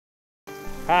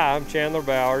Hi, I'm Chandler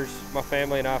Bowers. My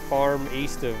family and I farm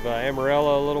east of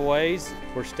Amarillo a little ways.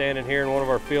 We're standing here in one of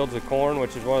our fields of corn,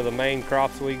 which is one of the main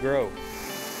crops we grow.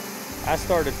 I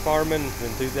started farming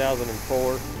in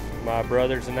 2004. My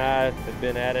brothers and I have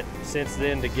been at it since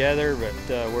then together,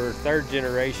 but we're third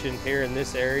generation here in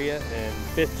this area and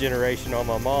fifth generation on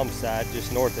my mom's side,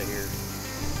 just north of here.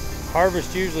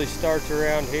 Harvest usually starts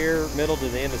around here, middle to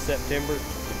the end of September.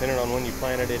 Depending on when you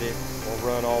planted it, it will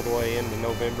run all the way into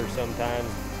November sometimes.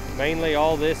 Mainly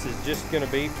all this is just going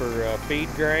to be for feed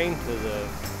grain to the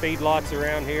feedlots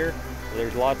around here.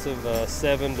 There's lots of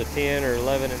 7 to 10 or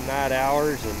 11 at night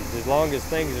hours, and as long as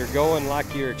things are going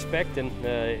like you're expecting,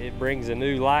 it brings a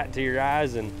new light to your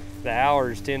eyes, and the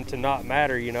hours tend to not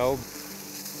matter, you know.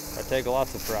 I take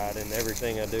lots of pride in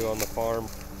everything I do on the farm.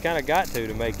 Kind of got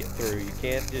to make it through. You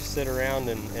can't just sit around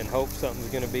and hope something's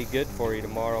going to be good for you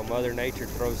tomorrow. Mother Nature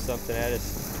throws something at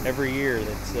us every year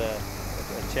that's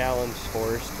a challenge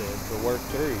for us to work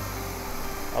through.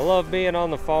 I love being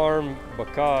on the farm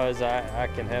because I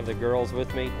can have the girls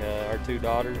with me, our 2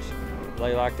 daughters.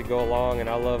 They like to go along, and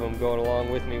I love them going along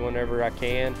with me whenever I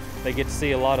can. They get to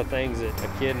see a lot of things that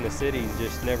a kid in the city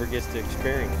just never gets to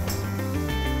experience.